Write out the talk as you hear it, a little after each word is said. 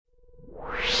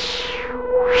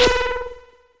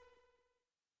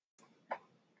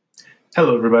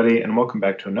Hello, everybody, and welcome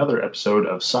back to another episode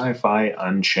of Sci-fi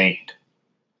Unchained.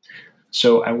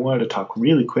 So, I wanted to talk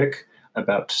really quick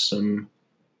about some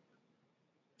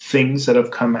things that have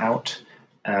come out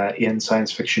in science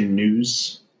fiction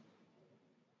news.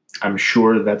 I'm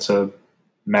sure that's a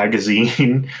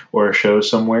magazine or a show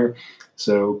somewhere,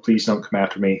 so please don't come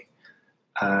after me.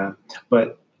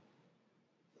 But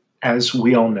as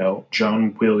we all know,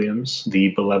 John Williams,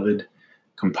 the beloved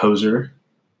composer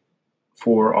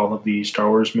for all of the Star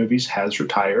Wars movies, has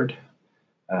retired.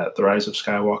 The Rise of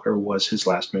Skywalker was his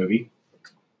last movie.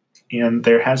 And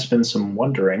there has been some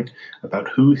wondering about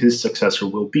who his successor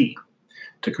will be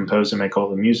to compose and make all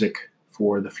the music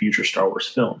for the future Star Wars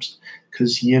films.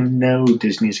 Because you know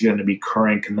Disney's going to be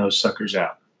cranking those suckers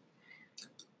out.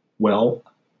 Well,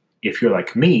 if you're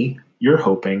like me, you're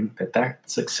hoping that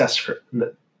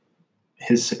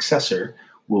his successor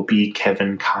will be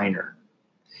Kevin Kiner.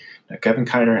 Now, Kevin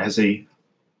Kiner has a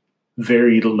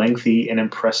very lengthy and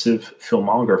impressive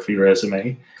filmography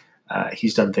resume.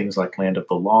 He's done things like Land of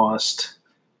the Lost,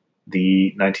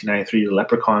 the 1993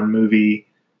 Leprechaun movie,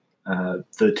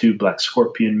 the two Black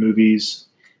Scorpion movies,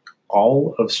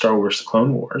 all of Star Wars The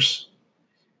Clone Wars,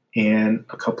 and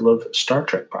a couple of Star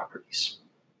Trek properties.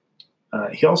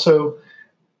 He also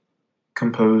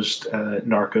composed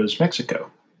Narcos Mexico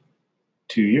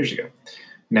 2 years ago.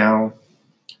 Now,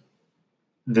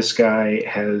 this guy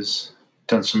has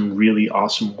done some really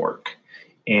awesome work,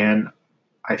 and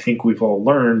I think we've all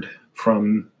learned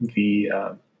from the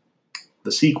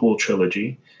sequel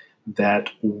trilogy that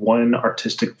one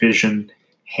artistic vision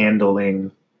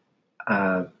handling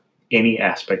any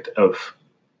aspect of,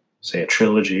 say, a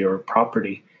trilogy or a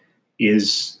property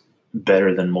is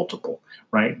better than multiple,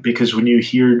 right? Because when you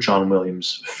hear John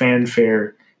Williams'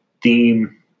 fanfare,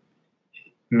 theme,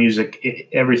 music,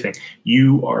 everything,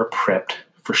 you are prepped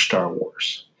for Star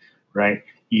Wars, right?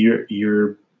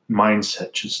 Your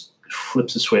mindset just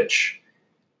flips a switch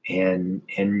and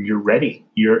you're ready.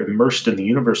 You're immersed in the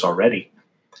universe already.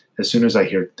 As soon as I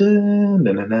hear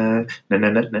I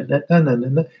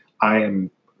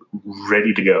am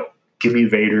ready to go. Give me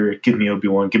Vader, give me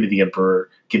Obi-Wan, give me the Emperor,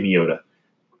 give me Yoda.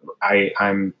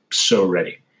 I'm so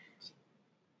ready.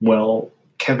 Well,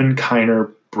 Kevin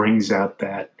Kiner brings out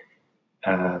that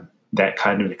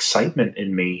kind of excitement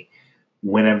in me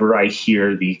whenever I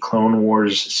hear the Clone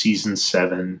Wars Season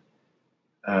 7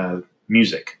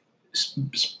 music,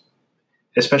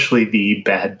 especially the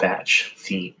Bad Batch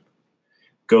theme.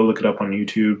 Go look it up on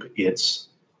YouTube. It's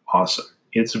awesome.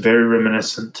 It's very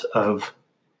reminiscent of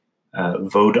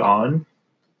Vodon,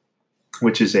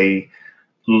 which is a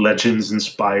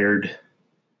Legends-inspired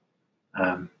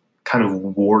kind of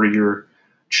warrior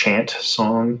chant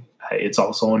song. It's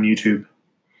also on YouTube,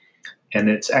 and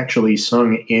it's actually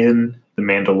sung in the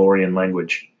Mandalorian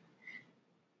language.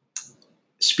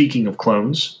 Speaking of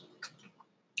clones,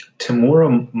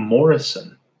 Tamura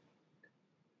Morrison,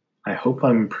 I hope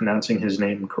I'm pronouncing his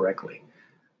name correctly,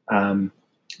 the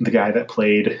guy that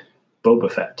played Boba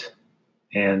Fett,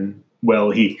 and well,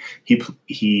 he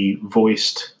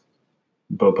voiced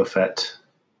Boba Fett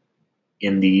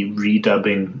in the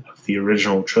redubbing of the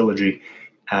original trilogy,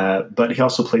 but he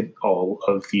also played all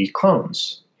of the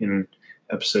clones in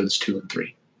episodes 2 and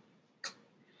 3.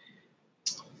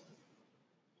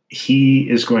 He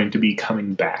is going to be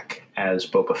coming back as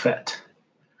Boba Fett,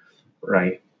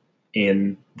 right,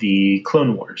 in the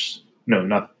Clone Wars. No,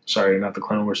 not the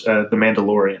Clone Wars, the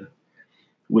Mandalorian,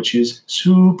 which is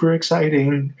super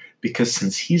exciting because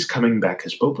since he's coming back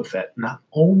as Boba Fett, not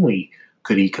only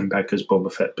could he come back as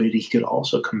Boba Fett, but he could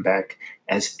also come back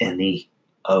as any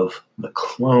of the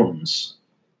clones.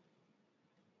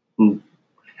 Ooh,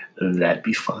 that'd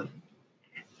be fun.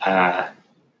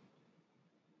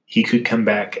 He could come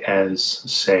back as,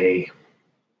 say,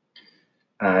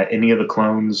 any of the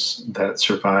clones that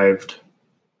survived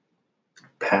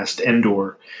past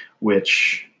Endor,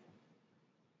 which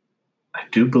I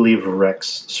do believe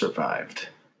Rex survived.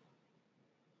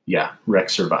 Yeah,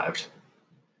 Rex survived.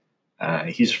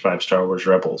 He survived Star Wars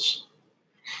Rebels.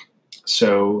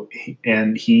 So,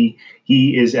 and he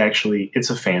is actually, it's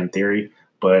a fan theory,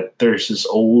 but there's this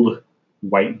old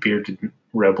white-bearded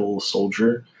rebel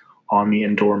soldier on the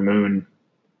Endor moon,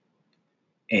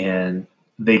 and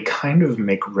they kind of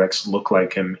make Rex look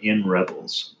like him in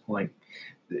Rebels.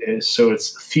 So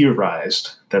it's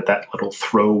theorized that little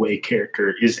throwaway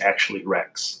character is actually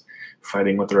Rex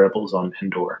fighting with the rebels on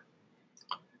Endor.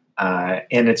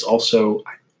 And it's also,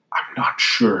 I'm not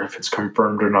sure if it's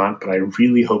confirmed or not, but I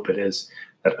really hope it is,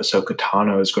 that Ahsoka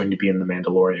Tano is going to be in The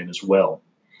Mandalorian as well.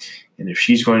 And if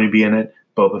she's going to be in it,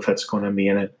 Boba Fett's going to be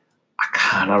in it. I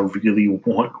kind of really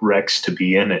want Rex to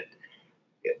be in it.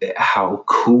 How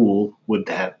cool would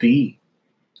that be?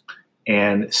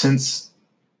 And since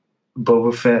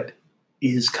Boba Fett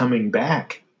is coming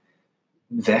back,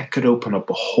 that could open up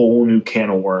a whole new can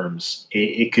of worms.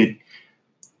 It could,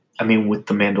 I mean, with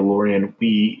The Mandalorian,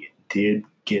 we did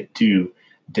get to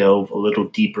delve a little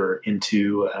deeper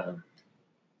into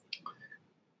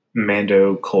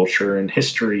Mando culture and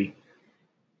history.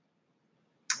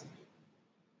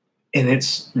 And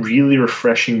it's really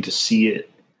refreshing to see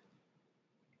it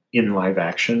in live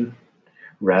action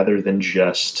rather than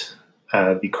just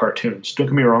the cartoons. Don't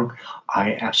get me wrong,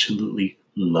 I absolutely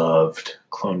loved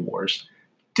Clone Wars.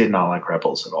 Did not like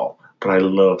Rebels at all, but I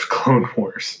loved Clone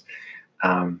Wars.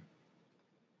 Um,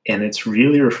 and it's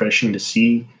really refreshing to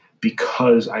see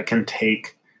because I can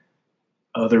take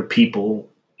other people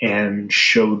and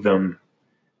show them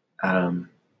um,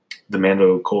 the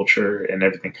Mando culture and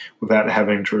everything without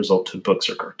having to resort to books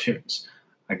or cartoons.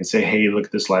 I can say, hey, look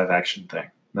at this live action thing.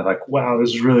 And they're like, wow,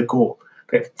 this is really cool.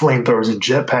 They have flamethrowers and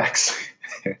jetpacks.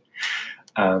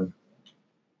 um,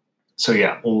 so,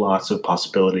 yeah, lots of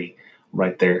possibility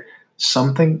right there.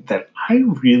 Something that I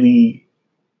really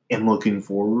am looking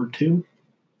forward to,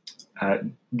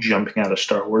 jumping out of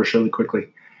Star Wars really quickly,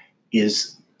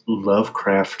 is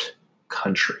Lovecraft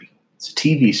Country. It's a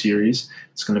TV series.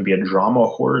 It's going to be a drama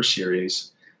horror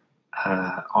series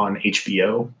on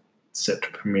HBO, set to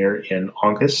premiere in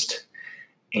August.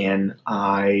 And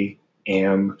I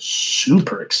am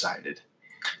super excited.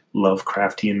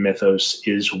 Lovecraftian mythos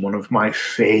is one of my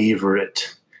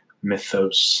favorite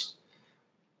mythoses.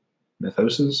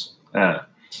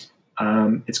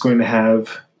 It's going to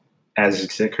have as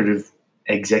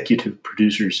executive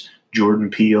producers Jordan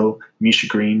Peele, Misha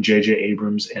Green, J.J.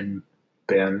 Abrams, and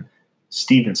Ben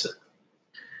Stevenson.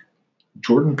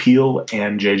 Jordan Peele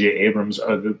and J.J. Abrams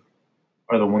are the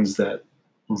ones that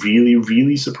really,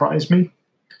 really surprised me.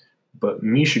 But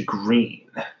Misha Green,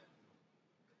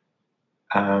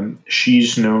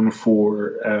 she's known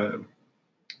for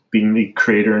being the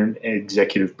creator and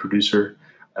executive producer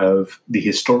of the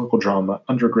historical drama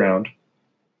Underground.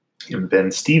 And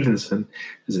Ben Stevenson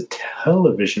is a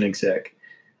television exec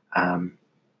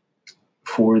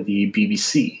for the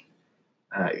BBC.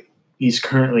 He's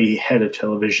currently head of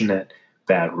television at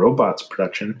Bad Robots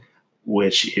Production,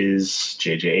 which is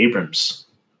J.J. Abrams'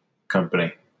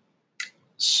 company.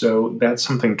 So that's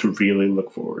something to really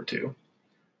look forward to.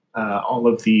 All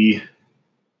of the,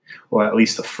 well, at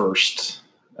least the first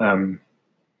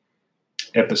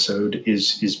episode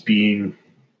is being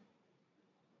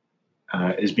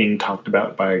talked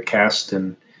about by a cast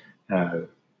and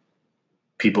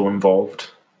people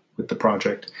involved with the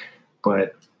project,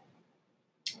 but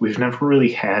we've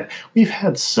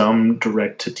had some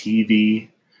direct to TV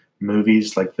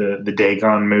movies like the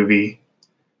Dagon movie.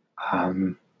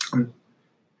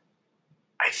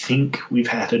 I think we've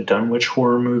had a Dunwich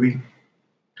horror movie.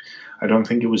 I don't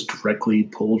think it was directly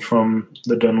pulled from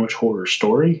the Dunwich horror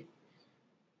story.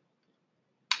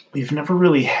 We've never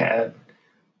really had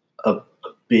a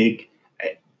big,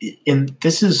 and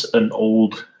this is an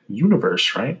old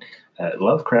universe, right?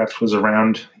 Lovecraft was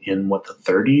around in the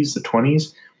 30s, the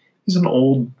 20s. This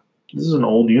is an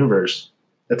old universe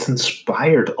that's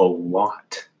inspired a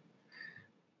lot.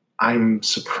 I'm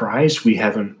surprised we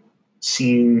haven't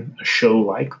seen a show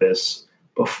like this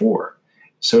before.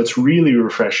 So it's really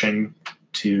refreshing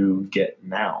to get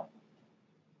now.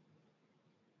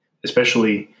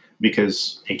 Especially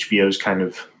because HBO is kind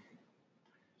of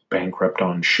bankrupt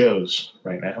on shows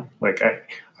right now. Like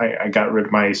I got rid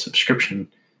of my subscription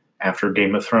after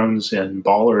Game of Thrones and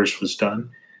Ballers was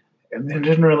done, and they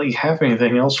didn't really have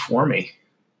anything else for me.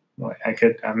 I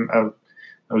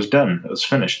was done. It was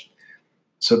finished.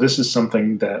 So this is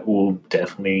something that will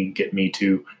definitely get me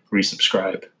to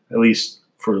resubscribe, at least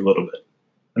for a little bit,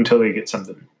 until they get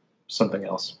something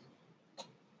else.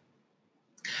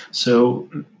 So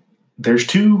there's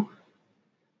two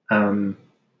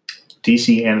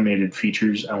DC animated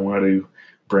features I want to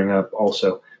bring up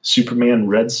also. Superman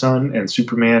Red Sun and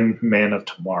Superman Man of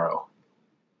Tomorrow.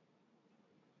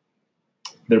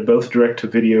 They're both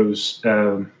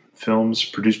direct-to-videos films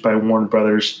produced by Warner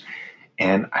Brothers,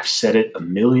 and I've said it a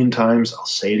million times, I'll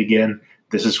say it again,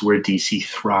 this is where DC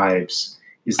thrives,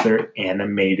 is their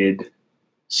animated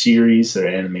series, their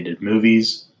animated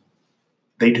movies.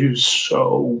 They do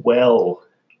so well.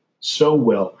 So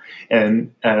well.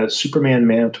 And Superman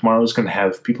Man of Tomorrow is going to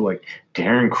have people like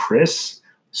Darren Criss.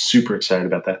 Super excited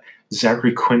about that.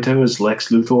 Zachary Quinto is Lex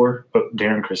Luthor, but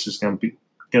Darren Criss is going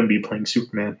to be playing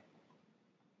Superman.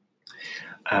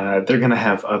 They're going to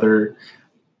have other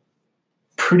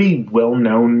pretty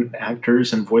well-known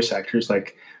actors and voice actors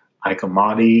like Ike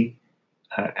Amadi,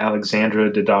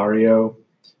 Alexandra Daddario,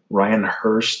 Ryan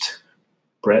Hurst,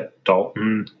 Brett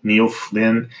Dalton, Neil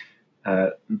Flynn,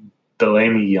 uh,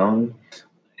 Bellamy Young.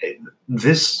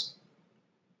 This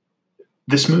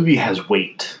this movie has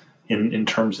weight in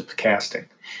terms of casting,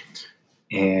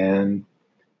 and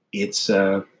it's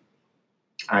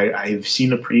I've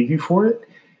seen a preview for it.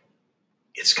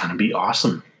 It's gonna be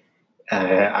awesome.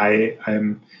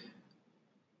 I'm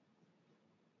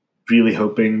really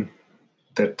hoping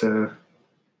that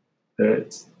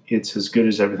that it's as good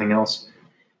as everything else.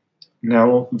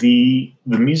 Now, the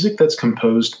music that's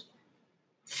composed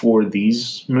for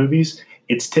these movies,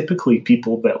 it's typically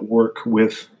people that work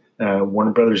with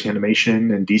Warner Brothers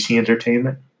Animation and DC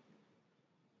Entertainment.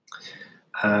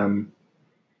 Um,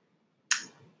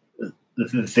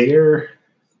 they're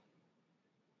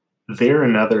they're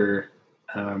another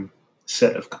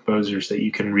set of composers that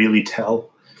you can really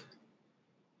tell.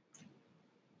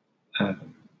 Uh,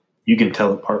 you can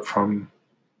tell apart from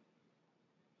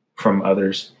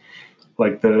others,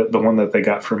 like the one that they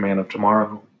got for Man of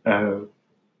Tomorrow,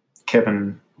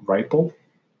 Kevin Ripel,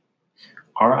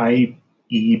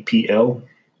 Riepl.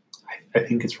 I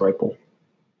think it's Ripel.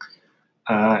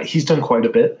 He's done quite a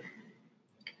bit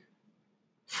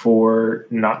for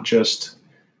not just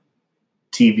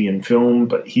TV and film,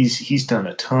 but he's done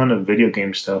a ton of video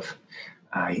game stuff.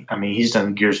 I mean, he's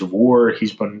done Gears of War.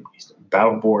 He's done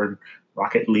Battleborn,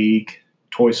 Rocket League,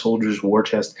 Toy Soldiers, War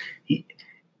Chest.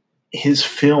 His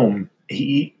film,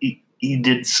 he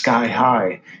did Sky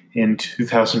High in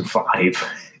 2005.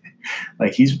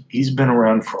 Like he's been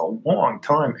around for a long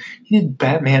time. He did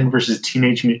Batman versus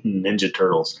Teenage Mutant Ninja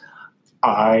Turtles.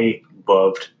 I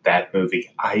loved that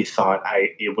movie. I thought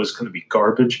it was going to be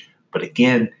garbage, but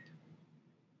again,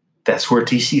 that's where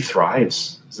DC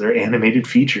thrives. Is their animated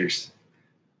features.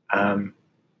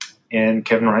 And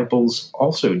Kevin Ripel's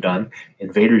also done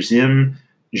Invader Zim,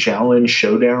 Shaolin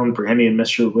Showdown, Brandy and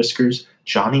Mr. Whiskers,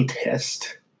 Johnny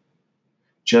Test,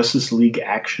 Justice League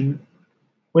Action,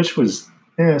 which was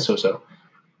so-so.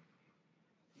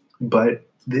 But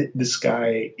this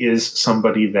guy is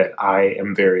somebody that I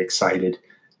am very excited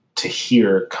to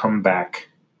hear come back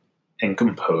and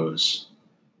compose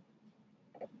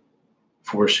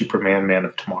for Superman Man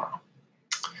of Tomorrow.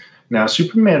 Now,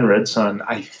 Superman Red Son,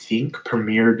 I think,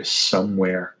 premiered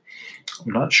somewhere.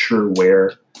 I'm not sure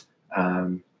where.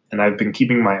 And I've been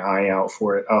keeping my eye out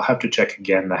for it. I'll have to check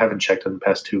again. I haven't checked in the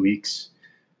past 2 weeks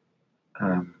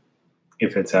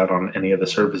if it's out on any of the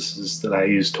services that I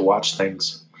use to watch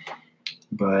things.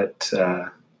 But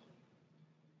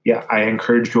yeah, I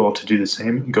encourage you all to do the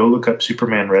same. Go look up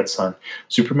Superman Red Son.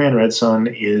 Superman Red Son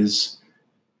is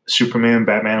Superman,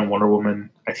 Batman, and Wonder Woman.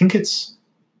 I think it's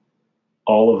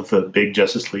all of the big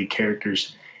Justice League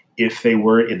characters if they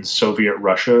were in Soviet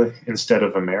Russia instead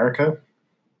of America.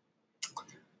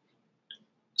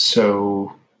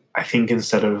 So I think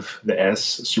instead of the S,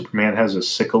 Superman has a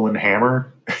sickle and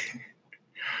hammer.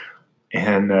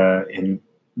 And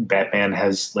Batman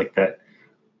has like that,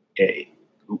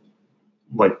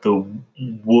 like the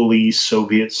woolly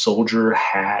Soviet soldier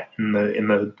hat and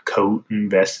the coat and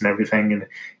vest and everything, and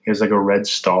he has like a red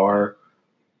star.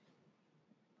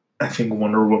 I think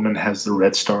Wonder Woman has the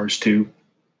red stars too.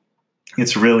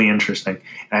 It's really interesting.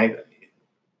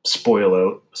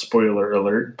 Spoiler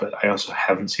alert, but I also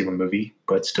haven't seen the movie,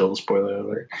 but still spoiler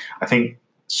alert. I think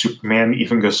Superman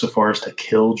even goes so far as to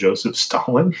kill Joseph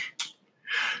Stalin.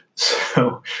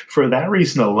 So for that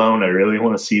reason alone, I really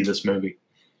want to see this movie.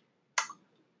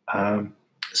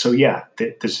 So yeah,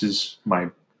 this is my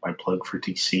plug for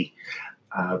DC.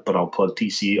 But I'll plug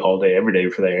DC all day, every day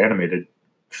for their animated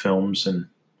films and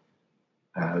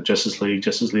Justice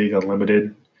League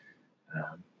Unlimited.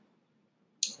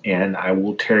 And I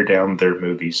will tear down their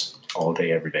movies all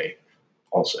day, every day.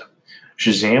 Also,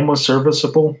 Shazam was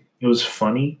serviceable. It was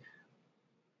funny,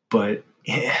 but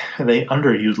they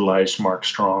underutilized Mark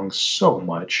Strong so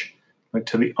much, like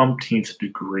to the umpteenth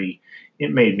degree.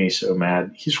 It made me so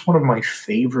mad. He's one of my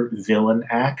favorite villain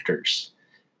actors.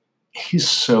 He's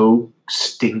so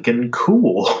stinking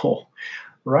cool,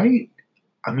 right?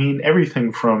 I mean,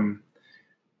 everything from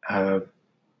the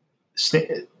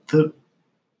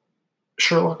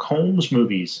Sherlock Holmes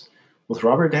movies with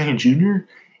Robert Downey Jr.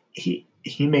 He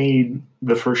made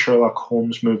the first Sherlock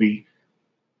Holmes movie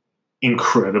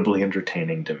incredibly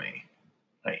entertaining to me.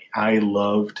 I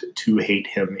loved to hate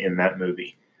him in that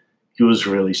movie. He was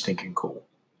really stinking cool.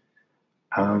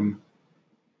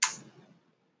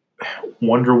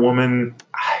 Wonder Woman,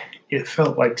 it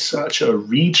felt like such a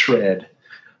retread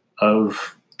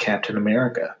of Captain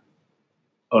America.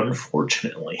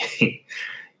 Unfortunately,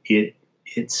 it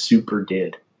super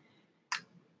did.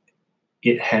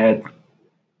 It had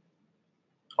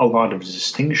a lot of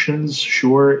distinctions.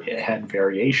 Sure, it had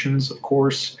variations, of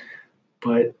course,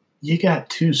 but you got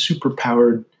two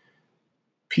superpowered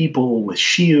people with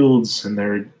shields, and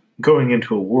they're going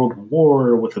into a world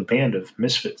war with a band of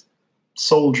misfit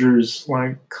soldiers.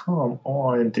 Like, come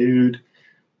on, dude.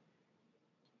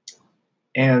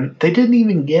 And they didn't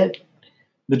even get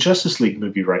the Justice League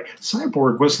movie right.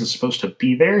 Cyborg wasn't supposed to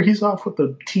be there. He's off with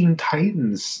the Teen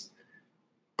Titans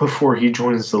before he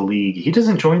joins the League. He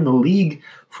doesn't join the League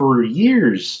for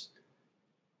years.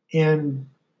 And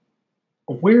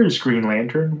where is Green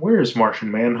Lantern? Where is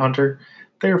Martian Manhunter?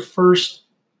 Their first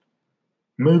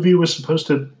movie was supposed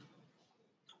to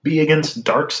be against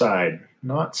Darkseid,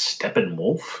 not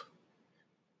Steppenwolf.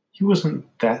 He wasn't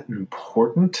that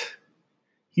important.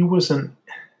 He wasn't.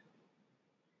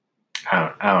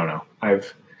 I don't know. I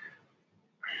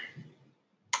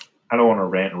don't want to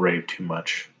rant and rave too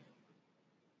much.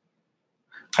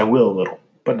 I will a little,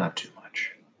 but not too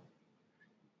much.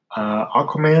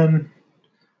 Aquaman.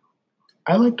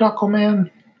 I liked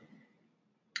Aquaman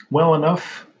well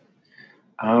enough.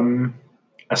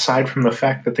 Aside from the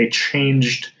fact that they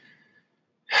changed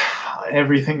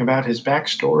everything about his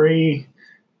backstory,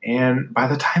 and by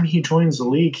the time he joins the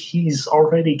League, he's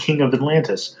already King of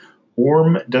Atlantis.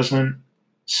 Orm doesn't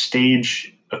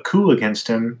stage a coup against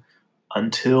him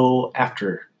until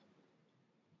after.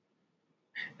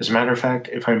 As a matter of fact,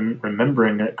 if I'm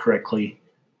remembering it correctly,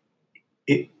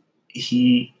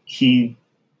 he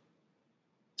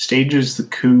stages the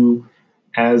coup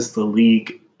as the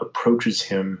League approaches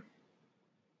him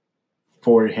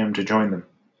for him to join them.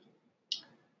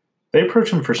 They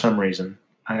approach him for some reason.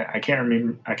 I can't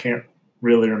remember. I can't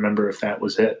really remember if that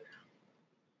was it.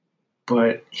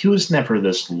 But he was never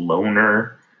this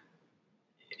loner.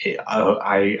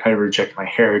 I reject my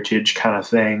heritage kind of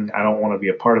thing. I don't want to be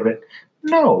a part of it.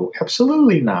 No,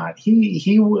 absolutely not.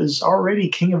 He was already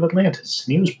King of Atlantis,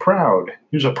 and he was proud.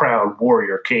 He was a proud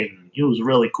warrior king. He was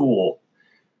really cool.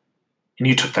 And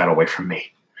you took that away from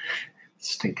me.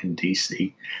 Stinking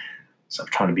DC. Stop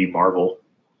trying to be Marvel.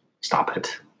 Stop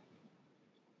it.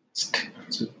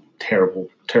 It's a terrible,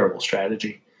 terrible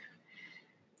strategy.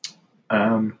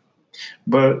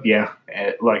 But yeah,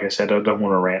 like I said, I don't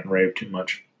want to rant and rave too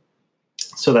much.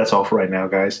 So that's all for right now,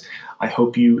 guys. I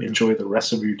hope you enjoy the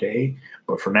rest of your day.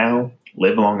 But for now,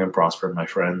 live long and prosper, my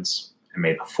friends. And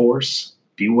may the Force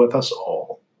be with us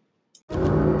all.